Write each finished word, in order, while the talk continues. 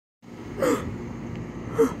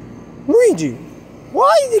Luigi,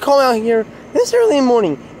 why did you call me out here this early in the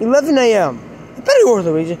morning, 11 a.m.? It better be worth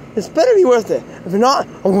it, Luigi. This better be worth it. If not,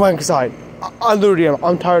 I'm going back inside. I literally am.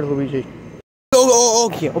 I'm tired, Luigi.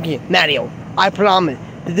 Okay, Mario. I promise.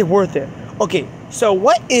 This is worth it. Okay, so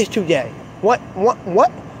what is today? What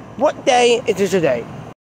day is this today?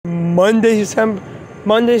 Monday, September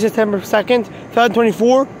 2nd,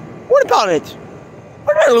 2024? What about it?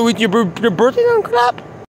 What about Luigi, your birthday on crap?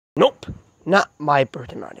 Nope, not my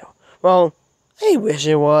birthday, Mario. Well, I wish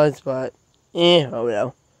it was, but, oh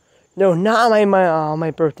well. No, not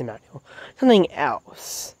my birthday, Mario. Something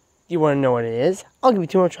else. You want to know what it is? I'll give you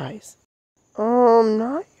 2 more tries.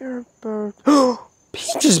 Not your birthday.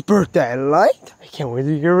 Peach's birthday, right? I can't wait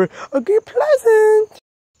to give her a good present.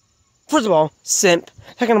 First of all, simp.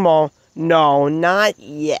 Second of all, no, not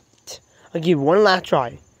yet. I'll give you one last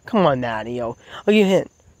try. Come on, Mario. I'll give you a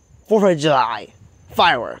hint. 4th of July.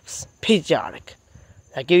 Fireworks. Patriotic.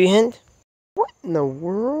 Did I give you a hint? What in the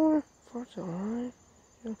world? 4th of July?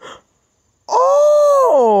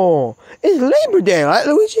 Oh! It's Labor Day, right,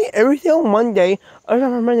 Luigi? Every single Monday,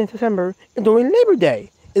 in September, is during Labor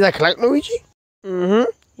Day. Is that correct, Luigi?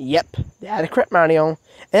 Yep. That's correct, Mario.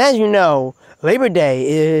 And as you know, Labor Day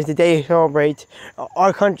is the day to celebrate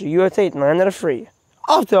our country, USA, the land of the free.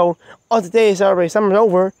 Also, on the day to celebrate summer's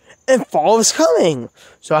over and fall is coming.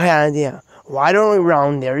 So I had an idea. Why don't we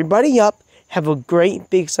round everybody up, have a great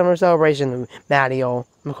big summer celebration, Mario,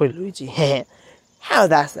 Luigi. How's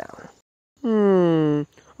that sound?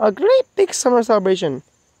 A great big summer celebration.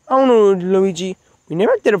 I don't know, Luigi. We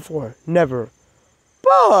never did it before. Never.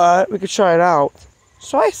 But we could try it out.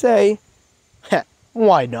 So I say,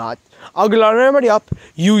 why not? I'll get everybody up.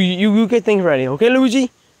 You get things ready, okay, Luigi?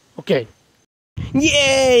 Okay.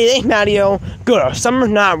 Yay! Thanks, Mario. Good. Our summer's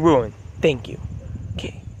not ruined. Thank you.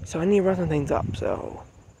 Okay. So I need to run some things up. So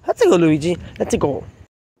let's go, Luigi. Let's go.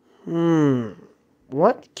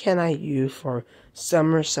 What can I use for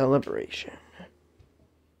summer celebration?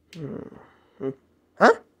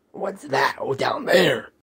 Huh? What's that? Oh, down there.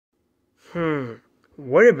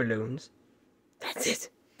 Water balloons? That's it.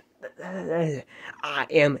 That is it. I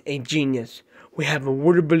am a genius. We have a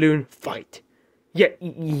water balloon fight. Yeah.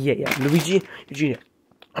 Luigi, you're genius.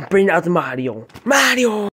 I'm bringing out the Mario.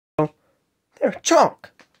 Mario! They're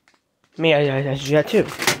chalk. I should do that too.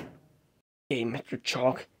 Okay, Mr.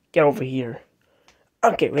 Chalk, get over here.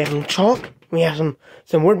 Okay, we have some chalk. We have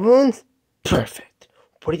some wood balloons. Perfect.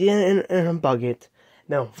 Put it in a bucket.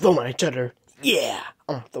 Now throw them at each other. Yeah,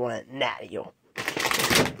 I'm throwing at Mario.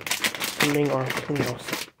 Bring our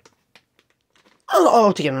fingers.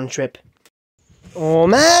 I'll take it on a trip. Oh,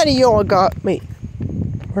 Mario, wait.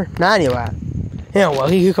 Where's Mario at? Yeah, well,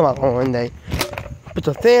 he could come out one day. Put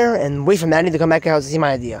it there and wait for Mario to come back out to see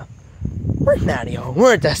my idea. Where's Mario?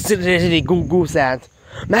 Where's that silly goose at?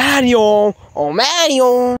 Mario! Oh,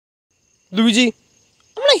 Mario! Luigi,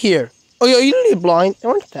 I'm not here. Oh, you're blind. I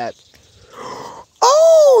want that.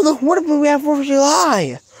 Oh, the water balloon we have 4th of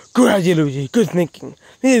July. Good idea, Luigi. Good thinking.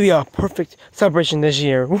 Maybe a perfect celebration this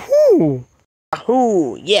year. Woohoo!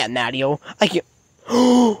 Woohoo! Yeah, Mario. I can.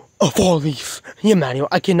 A fall leaf. Yeah, Mario.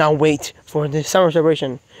 I cannot wait for the summer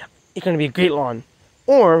celebration. It's gonna be a great lawn.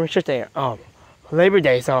 Or we should say, Labor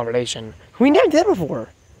Day celebration. We never did it before.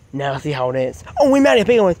 Now let's see how it is. Oh, we made a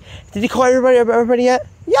big one. Did you call everybody yet?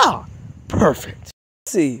 Yeah. Perfect.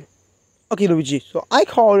 Let's see. Okay, Luigi. So I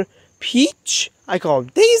called Peach. I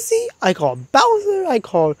called Daisy. I called Bowser. I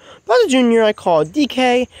called Bowser Jr. I called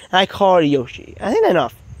DK. And I called Yoshi. I think that's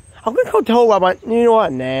enough. I'm gonna call Toad, but you know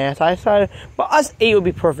what? Nah, so I decided. But us 8 would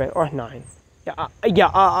be perfect, or 9. Yeah,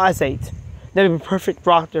 us 8. That would be perfect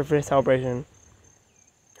roster for this celebration.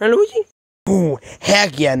 Hey, Luigi? Ooh,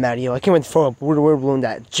 heck yeah, Mario. I can't wait to throw a water balloon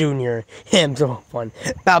that Junior. Him, so fun.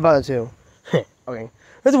 Bowser too. Okay.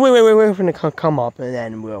 Let's wait for him to come up, and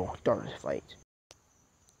then we'll start this fight.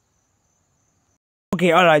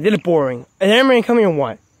 Okay, alright, did it boring. And then everybody come here and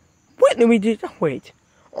what? Wait, Luigi, wait.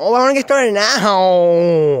 Oh, I want to get started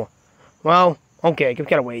now. Well, okay, we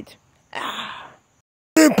gotta wait.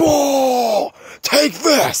 Ball! Take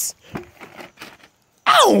this!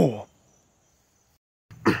 Ow!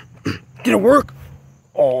 Did it work?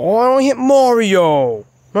 Oh, I don't hit Mario.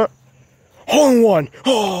 Huh? Home one.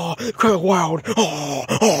 Oh, crowd wild.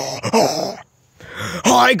 Oh.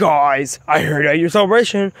 Hi guys, I heard at your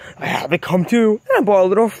celebration. I have it come too, and I brought a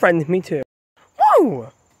little friend with me too. Woo!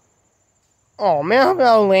 Oh man, how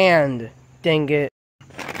about land? Dang it.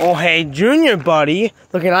 Oh hey, Junior buddy,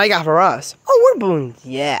 look what I got for us. Oh, water balloons,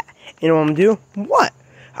 yeah. You know what I'm gonna do? What?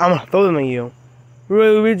 I'm gonna throw them at you.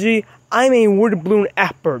 Really, Luigi? I'm a water balloon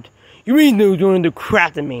expert. You mean they're doing the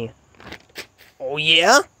crap to me? Oh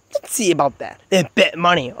yeah? Let's see about that. They bet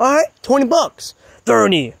money. Alright, 20 bucks.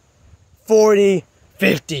 30, 40,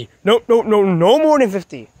 50. No more than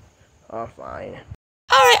 50. Oh, fine.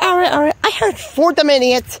 Alright. I heard 4 dumb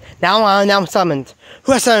idiots. Now I'm summoned.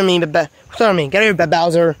 Who has summoned me? Who summoned me? Get here,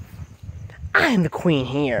 Bowser. I am the queen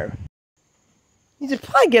here. You should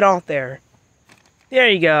probably get off there. There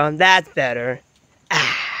you go. That's better.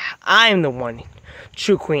 I am the one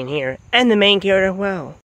true queen here. And the main character as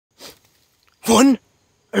well. Fun?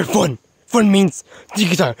 Fun means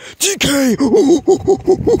DK time. DK!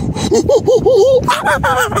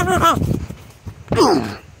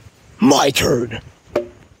 My turn.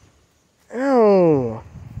 Oh.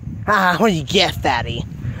 What do you get, fatty?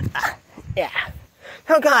 Yeah.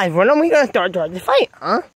 Now, guys, when are we gonna start the fight,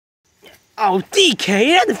 huh? Oh, DK,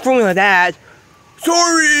 you had to throw me like that.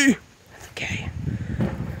 Sorry. Okay.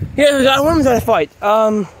 Yeah, guys, when are we gonna fight? It's a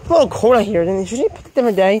little cold out here. Should we pick a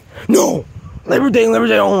different day? No. Labor Day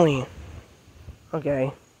only.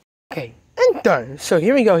 Okay. And done. So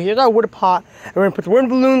here we go. Here's our water pot. And we're gonna put the water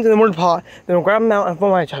balloons in the water pot. Then we'll grab them out and throw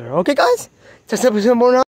them at each other. Okay, guys? Just up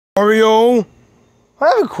simple now. Mario, I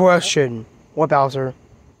have a question. What, Bowser?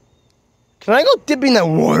 Can I go dip in that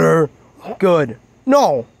water? Good.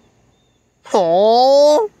 No.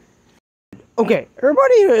 Aww. Okay,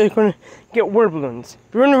 everybody is gonna get water balloons.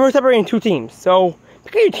 We're gonna separate in 2 teams. So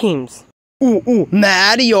pick your teams. Ooh,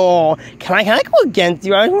 Mario. Can I go against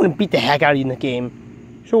you? I just want to beat the heck out of you in the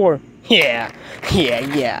game. Sure. Yeah. Can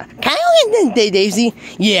I go against Daisy?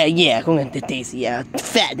 Yeah, go against Daisy, yeah.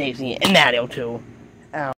 Fat Daisy, and Mario too.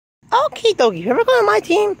 Okay, Dokie, whoever go on my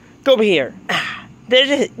team, go over here.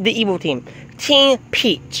 There's the evil team. Team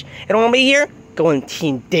Peach. You don't want to be here? Go in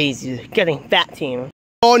Team Daisy, getting fat team.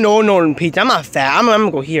 Oh, no, Peach, I'm not fat. I'm gonna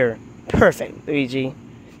go here. Perfect, Luigi.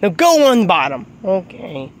 Now go on the bottom.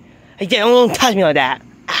 Okay. Yeah, don't touch me like that.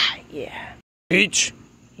 Yeah. Peach?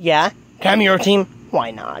 Yeah? Can I be your team? Why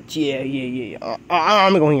not? Yeah.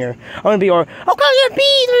 I'm going here. I'm gonna be your... Oh, God, there's a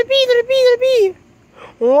bee!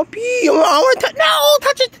 Oh, bee! I wanna touch... No,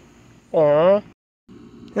 touch it! Aww.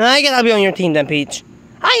 I guess I'll be on your team then, Peach.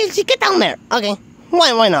 Just get down there. Okay.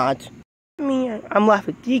 Why not? I'm left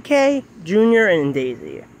with DK, Junior, and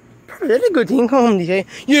Daisy. Perfect. That's a good team. Come on, DK.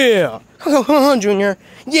 Yeah! Come on, Junior.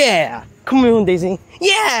 Yeah! Come on, Daisy.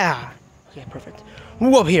 Yeah! Okay, perfect.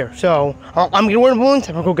 We'll go up here. So, I'm gonna wear the balloons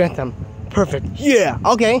and we'll go get them. Perfect. Yeah!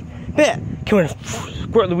 Okay. Bet. Can we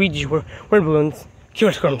squirt Luigi wear balloons? Can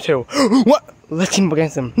we squirt him too? What? Let's team up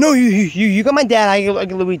against them. No, you got my dad. I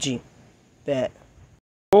get Luigi. Bet.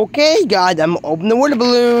 Okay, guys. I'm opening the water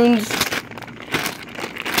balloons.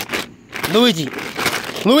 Luigi.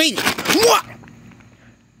 What?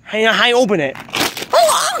 I open it. Oh,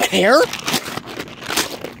 I don't care.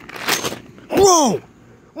 Bro,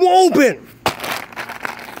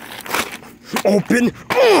 open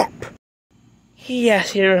up. He has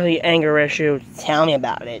seriously anger issues. Tell me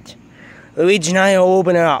about it. Luigi and I will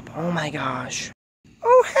open it up. Oh my gosh.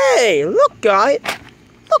 Oh hey, look guys,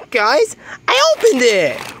 I opened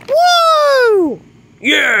it. Whoa!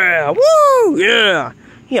 Yeah, woo, yeah.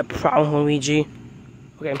 You have a problem, Luigi.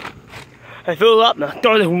 Okay. I fill it up now.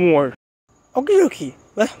 Start the war. Okay.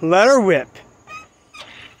 Let her rip.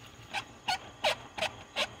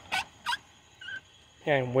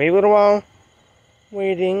 Okay, wait a little while.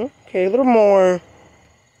 Waiting. Okay, a little more.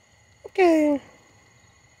 Okay.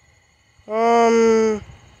 A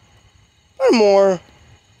little more.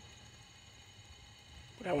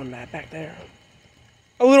 Put that one back there.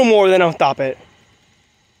 A little more, then I'll stop it.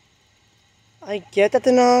 I get that's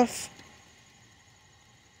enough.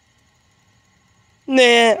 Nah,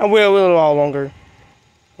 I will a little while longer.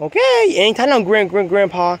 Okay, anytime now,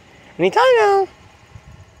 Grandpa. Anytime now.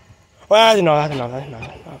 Well, that's enough.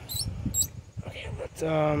 Okay, let's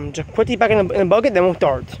just put these back in the bucket, then we'll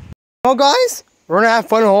start. Well, guys, we're gonna have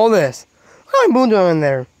fun with all this. Look how many balloons are in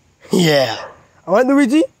there. Yeah. Alright,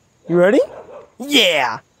 Luigi, you ready?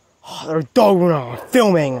 Yeah. Oh, there's a dog running,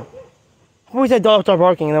 filming. Before we say dog start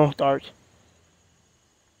barking, and then we'll start.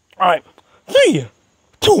 Alright, 3,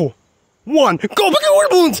 2, 1, go! Pick the water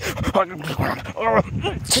balloons!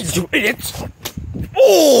 You idiots!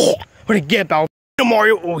 Oh! What did you get, Bowser?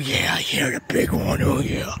 Mario? Oh yeah, the big one, oh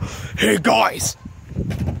yeah. Hey guys!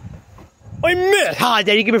 I missed! Hi,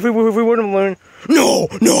 Daddy, give me free water balloon. No!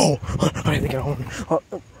 I think I want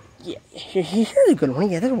yeah, here's a good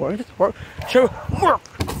one. Yeah, that'll work. Sure, work.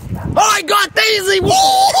 I got Daisy!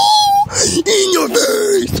 Whoa! In your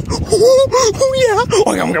face! Oh yeah!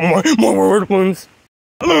 Oh, I'm getting more water balloons.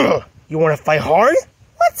 You want to fight hard?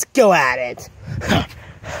 Let's go at it.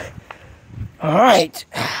 All right.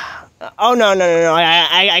 Oh no!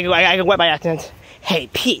 I got wet by accident. Hey,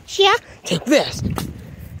 Peach. Yeah. Take this.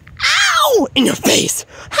 Ow! In your face!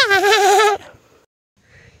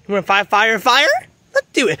 You want to fire? Let's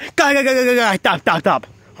do it. Go. Stop.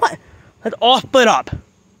 What? Let's all split up.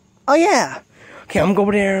 Oh, yeah. Okay, I'm gonna go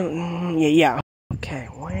over there. Yeah. Okay,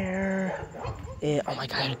 where is... Oh, my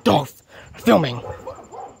God, dogs are filming.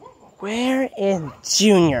 Where is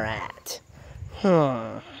Junior at?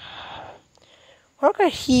 Where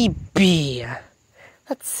could he be?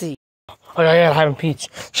 Let's see. Oh, yeah, hide in Peach.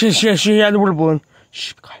 She had the water balloon.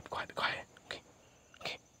 Shh, be quiet.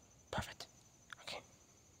 Okay, perfect. Okay.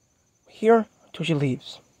 Here until she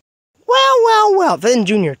leaves. Well. Then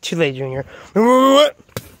Junior. Too late, Junior. What?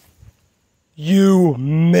 You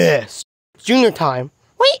missed. Junior time.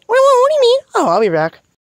 Wait, what do you mean? Oh, I'll be back.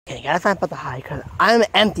 Okay, gotta find out the hide, because I'm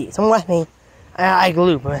empty. Someone left me. I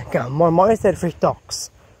glue, but Mario said free stocks.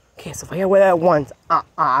 Okay, so if I get away that once,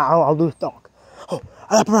 I'll lose stock. Oh,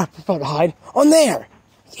 I prefer to hide on there.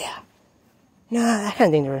 Yeah. Nah, that kind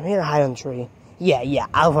of dangerous. Maybe I hide on the tree. Yeah,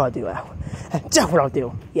 I'll what I'll do. That's what I'll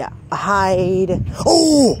do. Yeah, I hide.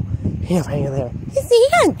 Oh! He never hang there. You see, he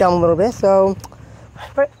kind of dumb a little bit, so...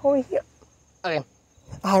 Right over here. Okay.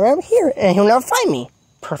 I hide right over here, and he'll never find me.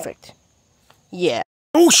 Perfect. Yeah.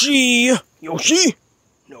 Yoshi!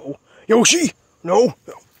 No. Yoshi!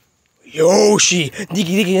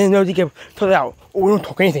 Diki, put it out. Oh, we don't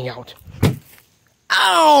talk anything out.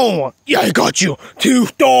 Ow! Yeah, I got you. 2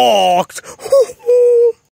 stocks.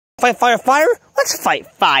 Fire? Let's fight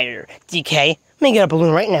fire, DK. Let me get a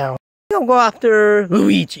balloon right now. I'll go after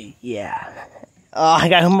Luigi. Yeah. I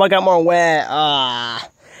got more wet.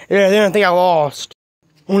 They don't think I lost.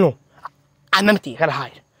 Oh no. I'm empty. Gotta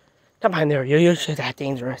hide. Come behind there. You're just that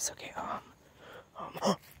dangerous. Okay.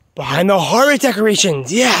 Behind the harvest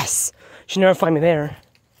decorations. Yes. She'll never find me there.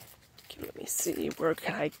 Okay, let me see. Where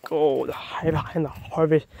can I go? Behind the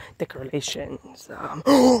harvest decorations.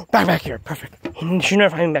 Back here. Perfect. She'll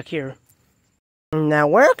never find me back here. Now,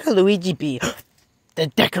 where could Luigi be? The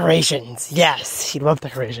decorations. Yes, he loves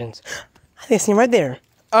decorations. I think I see him right there.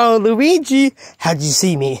 Oh, Luigi, how'd you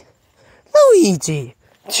see me? Luigi,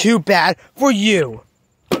 too bad for you.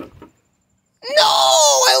 No,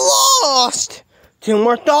 I lost. 2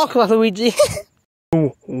 more stocks left, Luigi.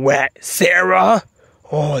 Wet, Sarah.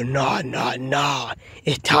 Oh, nah.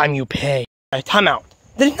 It's time you pay. Time out.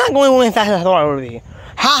 This is not going as fast as I thought it would be.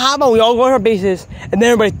 How about we all go to our bases, and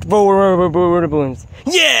then everybody throw the balloons?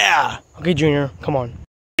 Yeah! Okay, Junior, come on.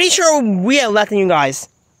 Pretty sure we have less than you guys.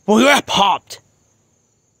 Well, you got popped.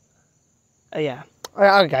 Yeah.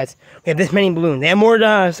 Alright, guys. We have this many balloons. They have more than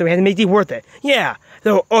us, so we have to make these worth it. Yeah.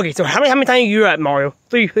 So, okay, so how many times you at, Mario?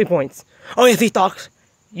 3 points. Oh, yeah, 3 stocks.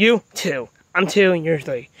 You, 2. I'm 2, and you're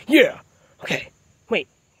 3. Yeah. Okay. Wait.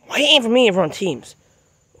 Why you aim for me if we're on teams?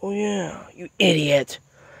 Oh, yeah. You idiot.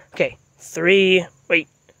 Okay. 3. Wait.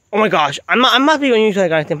 Oh my gosh. I'm not being on you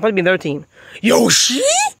guys. I'm supposed to be their team. Yoshi?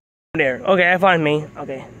 There. Okay, find me.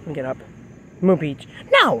 Okay, let me get up. Move, Peach.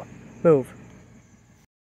 No! Move.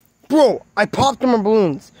 Bro, I popped them on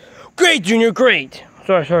balloons. Great, Junior, great.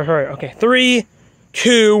 Sorry. Okay, 3,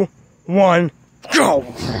 2, 1, go!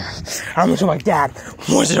 I'm gonna show my dad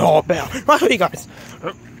what's it all about. I'll show you guys.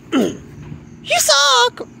 You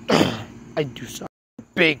suck! I do suck.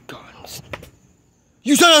 Big guns.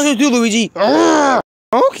 You said nothing to do, Luigi.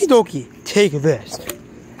 Okie dokie. Take this.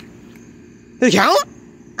 Did it count?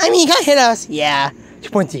 I mean, you can't hit us. Yeah.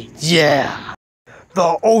 20. Yeah.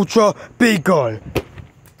 The ultra big gun.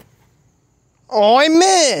 Oh, I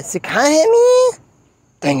missed. It can't hit me?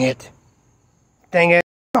 Dang it.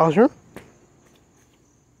 Bowser.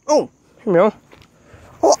 Oh, here we go.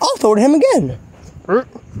 Oh, I'll throw it at him again.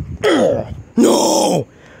 No!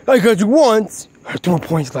 I got you once. I have 2 more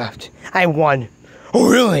points left. I won. Oh,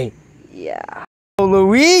 really? Yeah. Oh,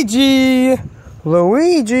 Luigi!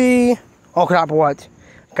 Oh, crap, what?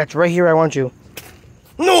 I got you right here, I want you.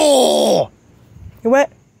 No! You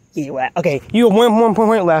wet? Yeah, you wet. Okay, you have 1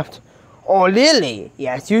 point left. Oh, Lily.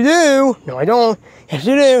 Yes, you do. No, I don't. Yes,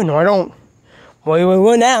 you do. No, I don't.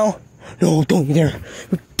 What now? No, don't you dare.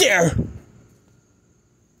 You dare.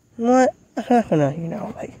 What? I'm not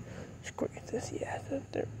gonna, like, screw this. Yeah,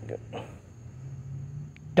 there we go.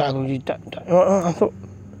 Die, Luigi, die. Oh!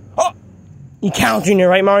 You count, Junior,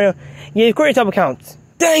 right, Mario? Yeah, score your double counts.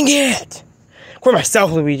 Dang it! Score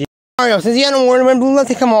myself, Luigi. Mario, since you had no more, let's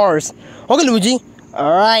take some ours. Okay, Luigi.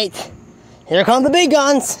 Alright. Here come the big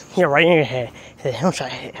guns. Here, right in your head. Don't try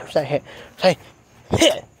to hit.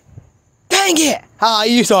 Hit. Dang it!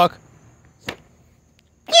 You suck.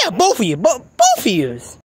 Yeah, both of you. Both of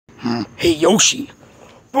yous. Hey, Yoshi.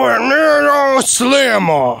 Banana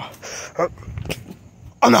Slammer.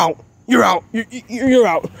 I'm out. You're out. You're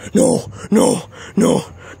out. No.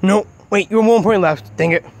 Wait, you have 1 point left.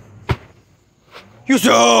 Dang it. You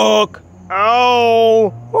suck!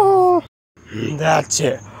 Ow! Oh. That's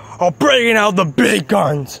it. I'm breaking out the big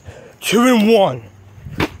guns. 2 and 1.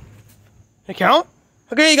 They count?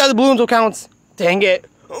 Okay, you got the balloons, so counts. Dang it.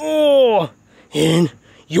 Oh! In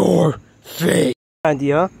your face.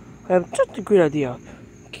 Idea. I have such a great idea.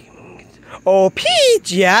 Oh,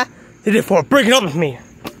 Peach, yeah? They did for breaking up with me.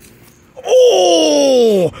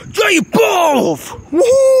 Oh! Try you both!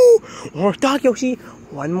 Woohoo! More stock, Yoshi.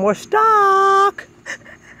 One more stock.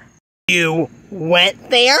 You went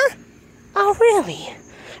there? Oh, really?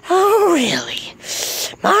 Oh, really?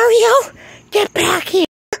 Mario, get back here.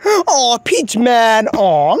 Oh, Peach, man.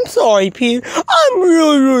 Oh, I'm sorry, Peach. I'm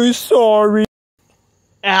really, really sorry.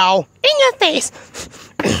 Ow. In your face.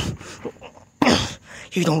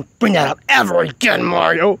 You don't bring that up ever again,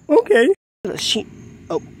 Mario. Okay.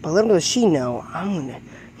 Oh, but little does she know, I'm gonna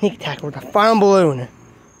sneak attack her with a final balloon.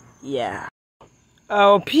 Yeah.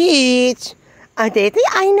 Oh, Peach. Daisy,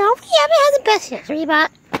 I know we haven't had the best history, but...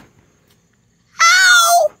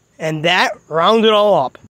 Ow! And that rounded it all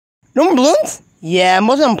up. No more balloons? Yeah,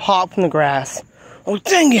 most of them popped from the grass. Oh,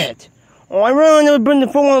 dang it! Oh, I really wanted to bring the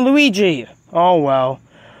phone on Luigi. Oh, well.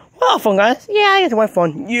 Well, fun, guys. Yeah, I guess it went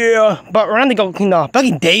fun. Yeah, but we're gonna go clean up. Look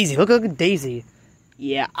at Daisy. Look at Daisy.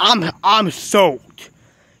 Yeah, I'm soaked.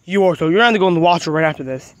 You are, so you're gonna go in the washer right after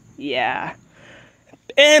this. Yeah.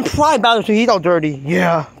 And probably Bowser too, he's all dirty.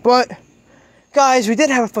 Yeah, but guys, we did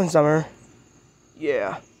have a fun summer.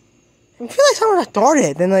 Yeah. I feel like summer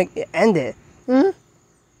started, then like it ended. I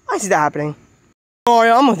see that happening. Oh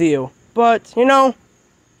yeah, I'm with you. But you know,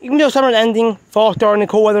 even though summer's ending, fall starting, the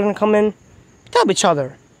cold weather's gonna come in, we gotta have each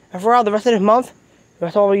other. And for all the rest of this month, the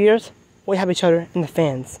rest of all the years, we have each other and the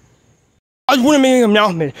fans. I just want to make an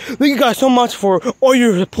announcement. Thank you guys so much for all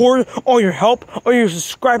your support, all your help, all your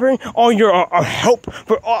subscribing, all your help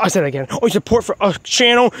for, I said it again, all your support for our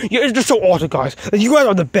channel. Yeah, it's just so awesome, guys. You guys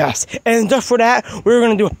are the best. And just for that, we're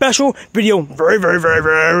going to do a special video very, very, very,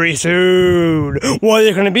 very soon. What is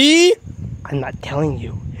it going to be? I'm not telling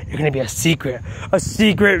you. It's going to be a secret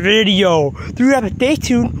video. So you have to stay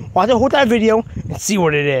tuned, watch the whole that video, and see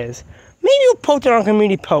what it is. Maybe we'll post it on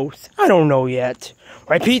community posts. I don't know yet.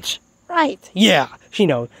 Right, Peach? Right. Yeah, she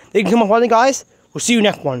knows. They can come up with it, guys. We'll see you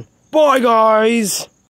next one. Bye, guys.